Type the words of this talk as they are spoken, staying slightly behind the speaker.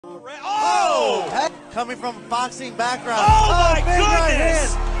red. Oh! Coming from a boxing background. Oh, my big goodness! right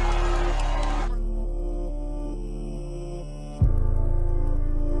hand.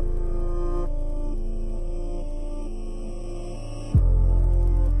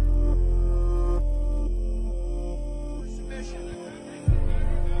 Submission.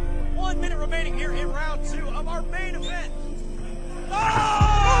 1 minute remaining here in round 2 of our main event.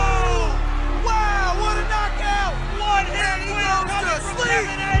 Oh! Wow, what a knockout! One hit win coming from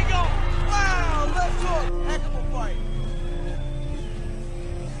Kevin Angle. Wow, left hook. Heck of a fight.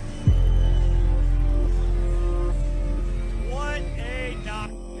 What a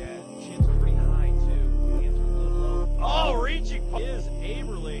knock. Yeah, shins are pretty high too. Hands are a little low. Oh, reaching is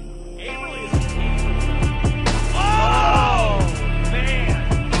Aberly. Aberly is Oh, man.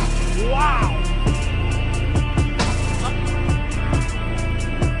 Wow.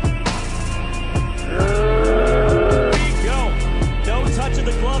 Touch of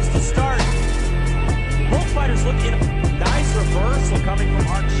the gloves to start. Both fighters look in a nice reversal coming from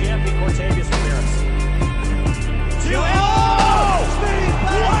our champion, Cortavius Ramirez. Oh!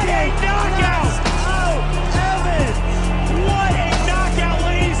 What a knockout! Oh, Evans! What a knockout,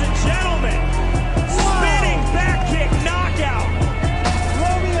 ladies and gentlemen! Spinning back kick knockout.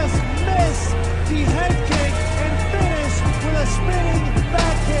 Romeus missed the head kick and finished with a spinning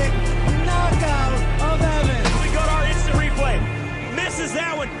back kick knockout of Evans. We go to our instant replay. Misses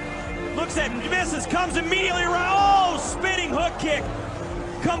that one, looks at misses, comes immediately around. Oh, spinning hook kick,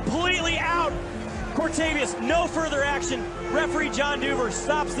 completely out. Cortavius, no further action. Referee John Duver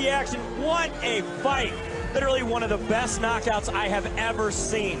stops the action. What a fight. Literally one of the best knockouts I have ever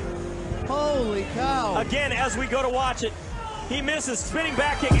seen. Holy cow. Again, as we go to watch it, he misses, spinning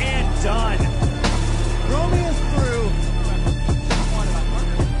back kick, and done. Romeus threw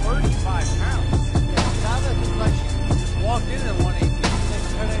 135 pounds. Chavez was like she walked in at 118.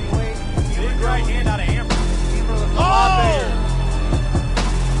 Big right hand out of Amber. Oh!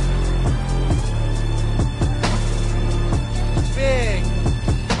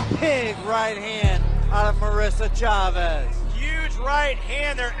 Big right hand out of Marissa Chavez. Huge right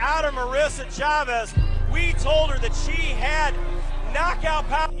hand there out of Marissa Chavez. We told her that she had knockout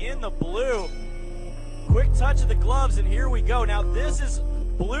power in the blue. Quick touch of the gloves, and here we go. Now this is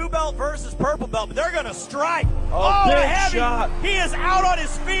blue belt versus purple belt, but they're gonna strike. Oh, big heavy shot. He is out on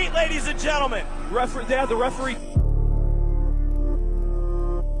his feet, ladies and gentlemen. The referee.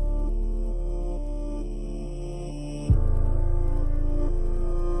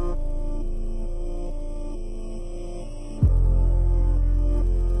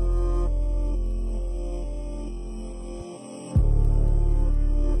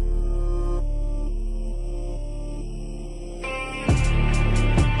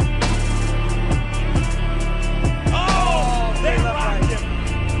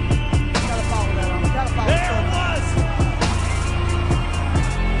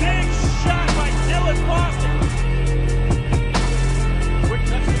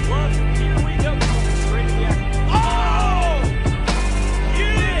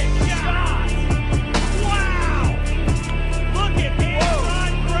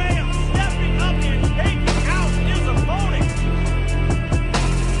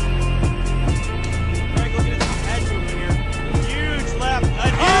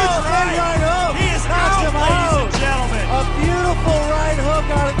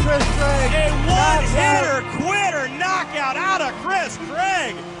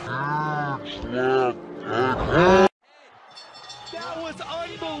 That was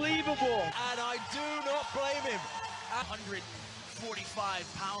unbelievable. And I do not blame him.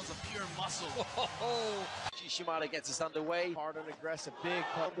 145 pounds of pure muscle. Shimada gets us underway. Hard and aggressive, big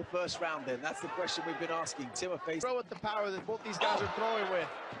on the first round then. That's the question we've been asking. Timofey. Throw with the power that both these guys are throwing with.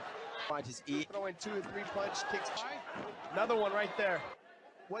 Fighters eat. Throwing 2 or 3 punch kicks. Another one right there.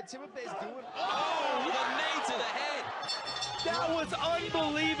 What Timofey's doing. Oh, with a knee to the head. That was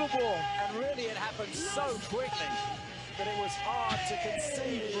unbelievable. And really it happened so quickly that it was hard to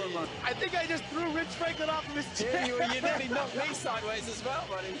conceive for a moment. I think I just threw Rich Franklin off of his chair. You nearly knocked me sideways as well,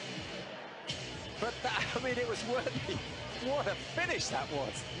 buddy. But that, I mean, it was worthy. What a finish that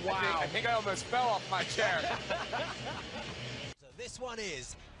was. Wow. I think I almost fell off my chair. So this one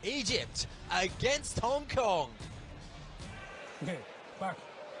is Egypt against Hong Kong. Okay, back.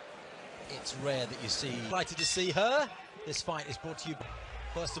 It's rare that you see. Delighted to see her. This fight is brought to you.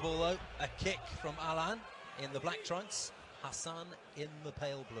 First of all, though, a kick from Alan in the black trunks, Hassan in the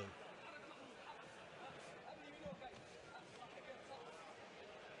pale blue.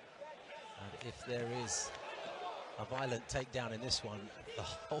 And if there is a violent takedown in this one, the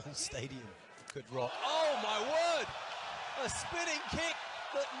whole stadium could rock. Oh my word! A spinning kick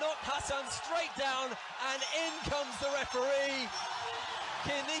that knocked Hassan straight down, and in comes the referee.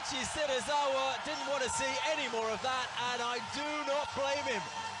 Kenichi Serizawa didn't want to see any more of that, and I do not blame him.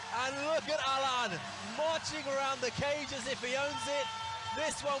 And look at Alan marching around the cage as if he owns it.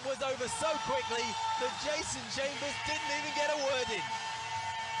 This one was over so quickly that Jason Chambers didn't even get a word in.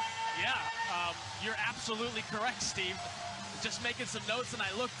 Yeah, you're absolutely correct, Steve. Just making some notes, and I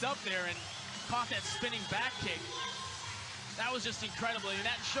looked up there and caught that spinning back kick. That was just incredible, and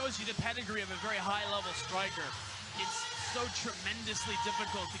that shows you the pedigree of a very high-level striker. It's so tremendously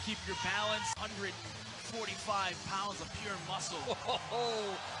difficult to keep your balance. 145 pounds of pure muscle.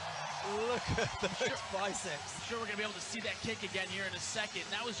 Oh, look at those biceps. I'm sure we're going to be able to see that kick again here in a second.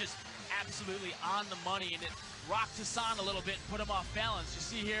 That was just absolutely on the money, and it rocked Hassan a little bit and put him off balance. You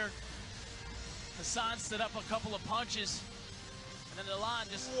see here, Hassan set up a couple of punches, and then Alan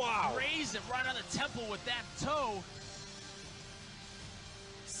just grazed him right on the temple with that toe.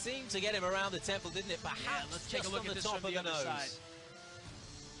 Seemed to get him around the temple, didn't it? Perhaps yeah, let's take a look at this from the other side.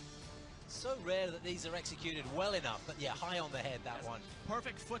 So rare that these are executed well enough, but yeah, high on the head, that one.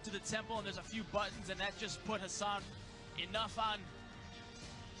 Perfect foot to the temple, and there's a few buttons, and that just put Hassan enough on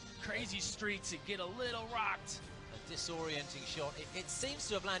Crazy Street to get a little rocked. A disorienting shot. It seems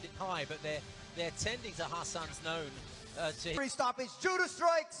to have landed high, but they're tending to Hassan's known to... Free stoppage, judo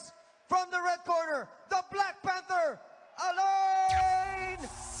strikes from the red corner, the Black Panther, Alain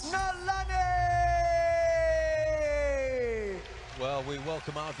Nalane! Well, we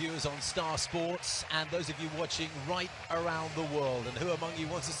welcome our viewers on Star Sports and those of you watching right around the world. And who among you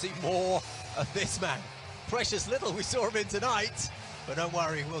wants to see more of this man? Precious little we saw him in tonight, but don't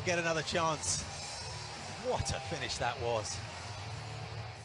worry, we'll get another chance. What a finish that was.